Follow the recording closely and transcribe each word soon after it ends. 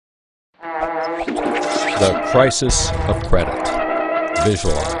The crisis of credit,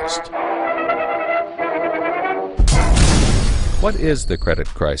 visualized. What is the credit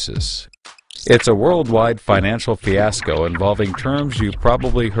crisis? It's a worldwide financial fiasco involving terms you've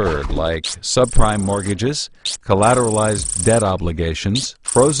probably heard like subprime mortgages, collateralized debt obligations,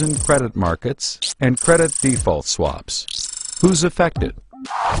 frozen credit markets, and credit default swaps. Who's affected?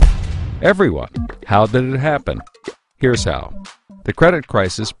 Everyone. How did it happen? Here's how. The credit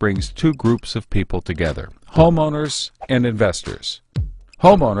crisis brings two groups of people together, homeowners and investors.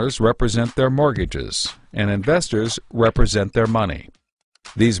 Homeowners represent their mortgages, and investors represent their money.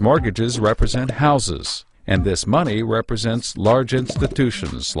 These mortgages represent houses, and this money represents large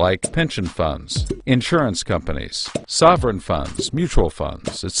institutions like pension funds, insurance companies, sovereign funds, mutual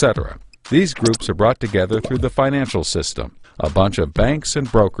funds, etc. These groups are brought together through the financial system, a bunch of banks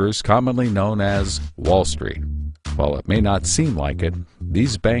and brokers commonly known as Wall Street. While it may not seem like it,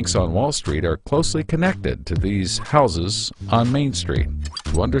 these banks on Wall Street are closely connected to these houses on Main Street.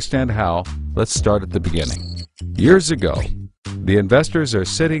 To understand how, let's start at the beginning. Years ago, the investors are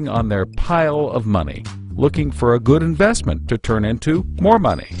sitting on their pile of money, looking for a good investment to turn into more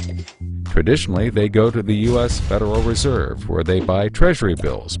money. Traditionally, they go to the U.S. Federal Reserve, where they buy Treasury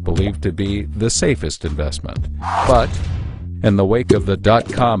bills, believed to be the safest investment. But in the wake of the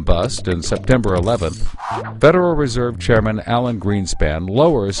dot-com bust on September 11th, Federal Reserve Chairman Alan Greenspan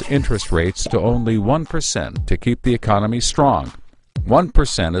lowers interest rates to only 1% to keep the economy strong.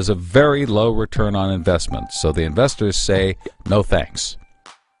 1% is a very low return on investment, so the investors say, no thanks.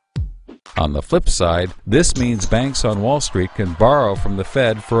 On the flip side, this means banks on Wall Street can borrow from the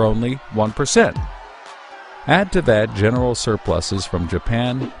Fed for only 1%. Add to that general surpluses from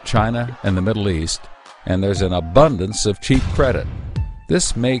Japan, China, and the Middle East, and there's an abundance of cheap credit.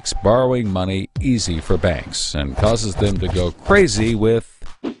 This makes borrowing money easy for banks and causes them to go crazy with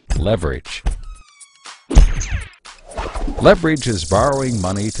leverage. Leverage is borrowing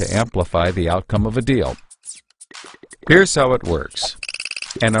money to amplify the outcome of a deal. Here's how it works.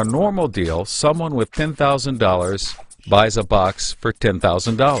 In a normal deal, someone with $10,000 buys a box for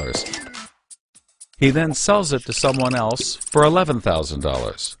 $10,000. He then sells it to someone else for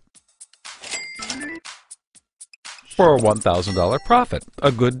 $11,000. For a $1,000 profit,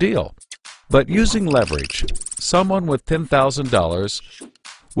 a good deal. But using leverage, someone with $10,000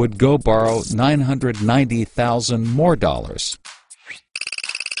 would go borrow $990,000 more dollars,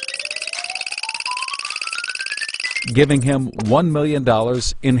 giving him $1 million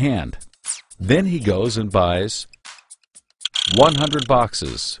in hand. Then he goes and buys 100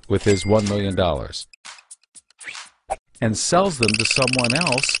 boxes with his $1 million and sells them to someone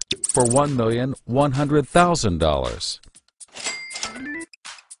else for $1,100,000.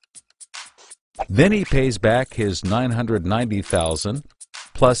 Then he pays back his $990,000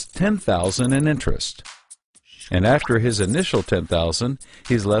 plus $10,000 in interest. And after his initial $10,000,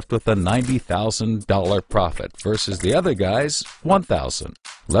 he's left with a $90,000 profit versus the other guy's $1,000.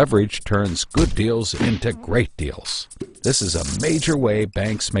 Leverage turns good deals into great deals. This is a major way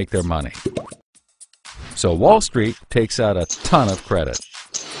banks make their money. So Wall Street takes out a ton of credit,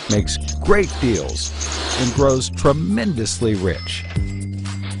 makes great deals, and grows tremendously rich,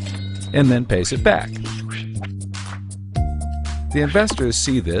 and then pays it back. The investors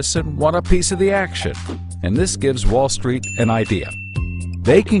see this and want a piece of the action, and this gives Wall Street an idea.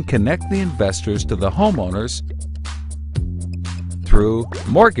 They can connect the investors to the homeowners through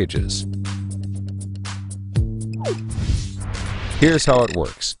mortgages. Here's how it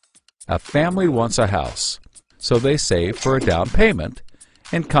works. A family wants a house, so they save for a down payment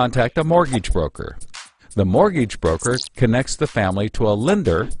and contact a mortgage broker. The mortgage broker connects the family to a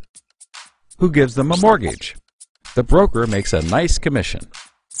lender who gives them a mortgage. The broker makes a nice commission.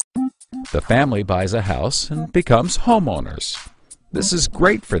 The family buys a house and becomes homeowners. This is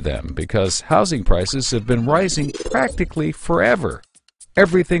great for them because housing prices have been rising practically forever.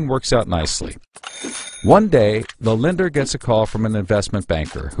 Everything works out nicely. One day, the lender gets a call from an investment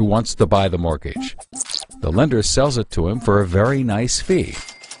banker who wants to buy the mortgage. The lender sells it to him for a very nice fee.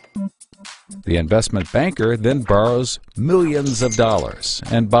 The investment banker then borrows millions of dollars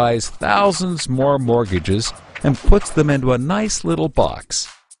and buys thousands more mortgages and puts them into a nice little box.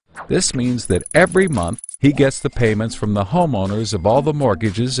 This means that every month he gets the payments from the homeowners of all the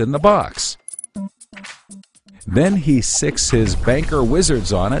mortgages in the box. Then he sicks his banker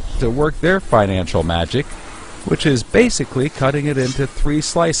wizards on it to work their financial magic, which is basically cutting it into 3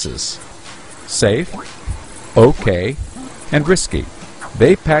 slices: safe, okay, and risky.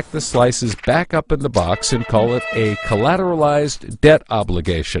 They pack the slices back up in the box and call it a collateralized debt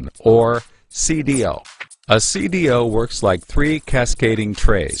obligation, or CDO. A CDO works like 3 cascading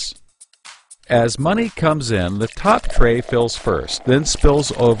trays. As money comes in, the top tray fills first, then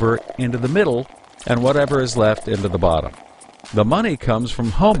spills over into the middle, and whatever is left into the bottom. The money comes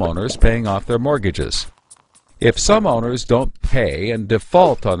from homeowners paying off their mortgages. If some owners don't pay and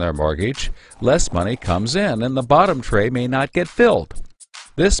default on their mortgage, less money comes in and the bottom tray may not get filled.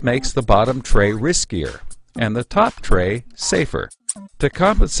 This makes the bottom tray riskier and the top tray safer. To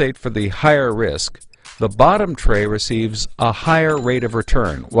compensate for the higher risk, the bottom tray receives a higher rate of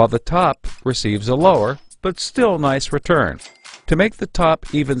return, while the top receives a lower, but still nice return. To make the top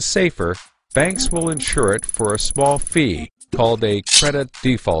even safer, banks will insure it for a small fee called a credit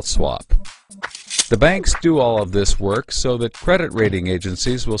default swap. The banks do all of this work so that credit rating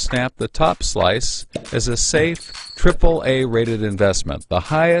agencies will stamp the top slice as a safe, AAA rated investment, the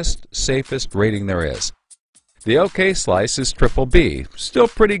highest, safest rating there is. The OK slice is BBB, still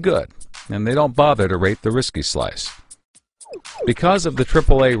pretty good, and they don't bother to rate the risky slice. Because of the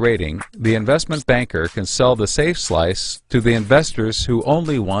AAA rating, the investment banker can sell the safe slice to the investors who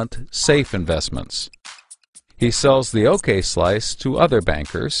only want safe investments. He sells the OK slice to other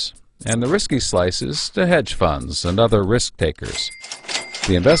bankers, and the risky slices to hedge funds and other risk takers.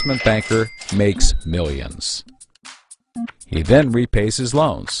 The investment banker makes millions. He then repays his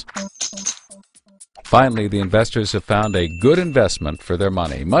loans. Finally, the investors have found a good investment for their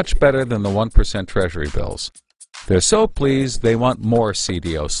money, much better than the 1% Treasury bills. They're so pleased they want more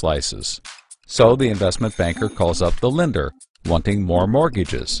CDO slices. So the investment banker calls up the lender, wanting more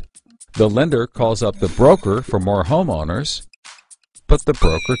mortgages. The lender calls up the broker for more homeowners, but the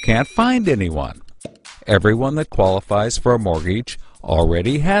broker can't find anyone. Everyone that qualifies for a mortgage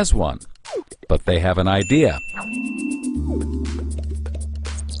already has one, but they have an idea.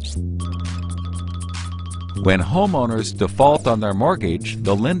 When homeowners default on their mortgage,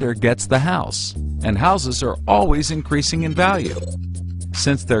 the lender gets the house, and houses are always increasing in value.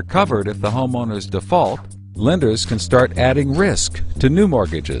 Since they're covered if the homeowners default, lenders can start adding risk to new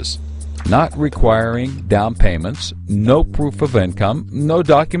mortgages, not requiring down payments, no proof of income, no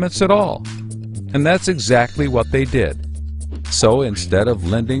documents at all. And that's exactly what they did. So instead of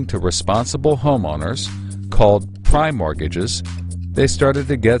lending to responsible homeowners, called prime mortgages, they started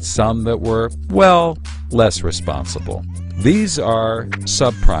to get some that were, well, less responsible. These are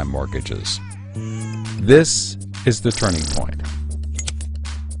subprime mortgages. This is the turning point.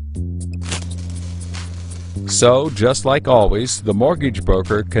 So, just like always, the mortgage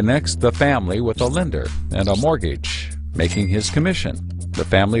broker connects the family with a lender and a mortgage, making his commission. The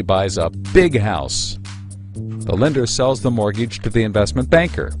family buys a big house. The lender sells the mortgage to the investment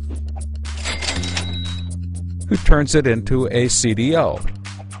banker, who turns it into a CDO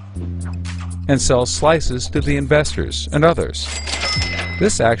and sells slices to the investors and others.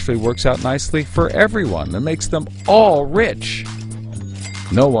 This actually works out nicely for everyone and makes them all rich.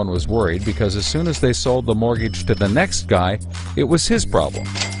 No one was worried because as soon as they sold the mortgage to the next guy, it was his problem.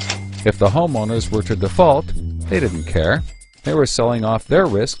 If the homeowners were to default, they didn't care. They were selling off their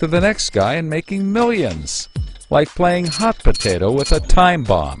risk to the next guy and making millions, like playing hot potato with a time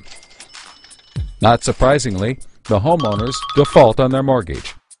bomb. Not surprisingly, the homeowners default on their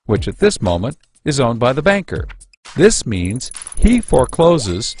mortgage, which at this moment is owned by the banker. This means he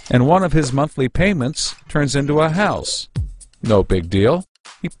forecloses and one of his monthly payments turns into a house. No big deal.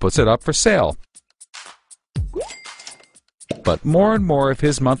 He puts it up for sale. But more and more of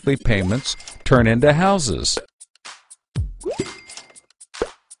his monthly payments turn into houses.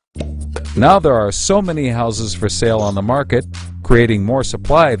 Now there are so many houses for sale on the market, creating more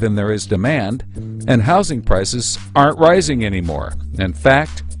supply than there is demand, and housing prices aren't rising anymore. In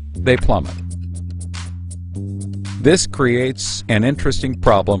fact, they plummet. This creates an interesting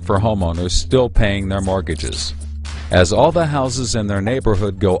problem for homeowners still paying their mortgages. As all the houses in their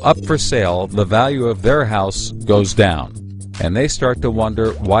neighborhood go up for sale, the value of their house goes down, and they start to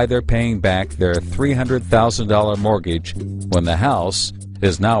wonder why they're paying back their $300,000 mortgage when the house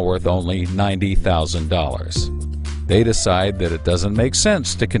is now worth only $90,000. They decide that it doesn't make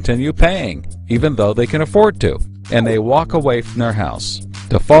sense to continue paying, even though they can afford to, and they walk away from their house.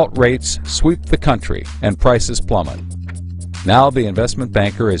 Default rates sweep the country, and prices plummet. Now the investment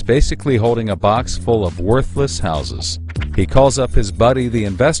banker is basically holding a box full of worthless houses. He calls up his buddy the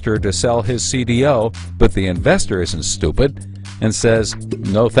investor to sell his CDO, but the investor isn't stupid and says,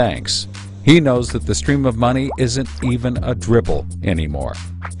 no thanks. He knows that the stream of money isn't even a dribble anymore.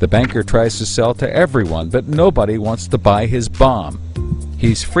 The banker tries to sell to everyone, but nobody wants to buy his bomb.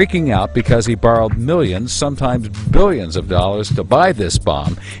 He's freaking out because he borrowed millions, sometimes billions of dollars to buy this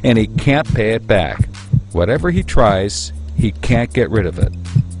bomb, and he can't pay it back. Whatever he tries, he can't get rid of it.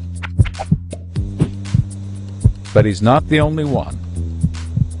 But he's not the only one.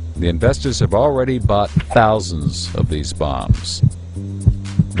 The investors have already bought thousands of these bombs.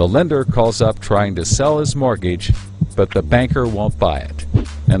 The lender calls up trying to sell his mortgage, but the banker won't buy it,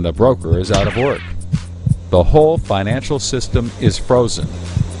 and the broker is out of work. The whole financial system is frozen,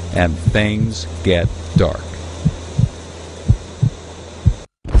 and things get dark.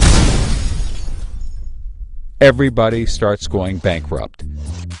 Everybody starts going bankrupt.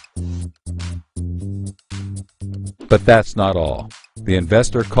 But that's not all. The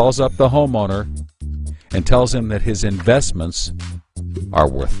investor calls up the homeowner and tells him that his investments are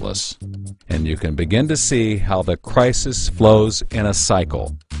worthless. And you can begin to see how the crisis flows in a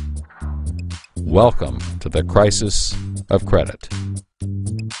cycle. Welcome to the crisis of credit.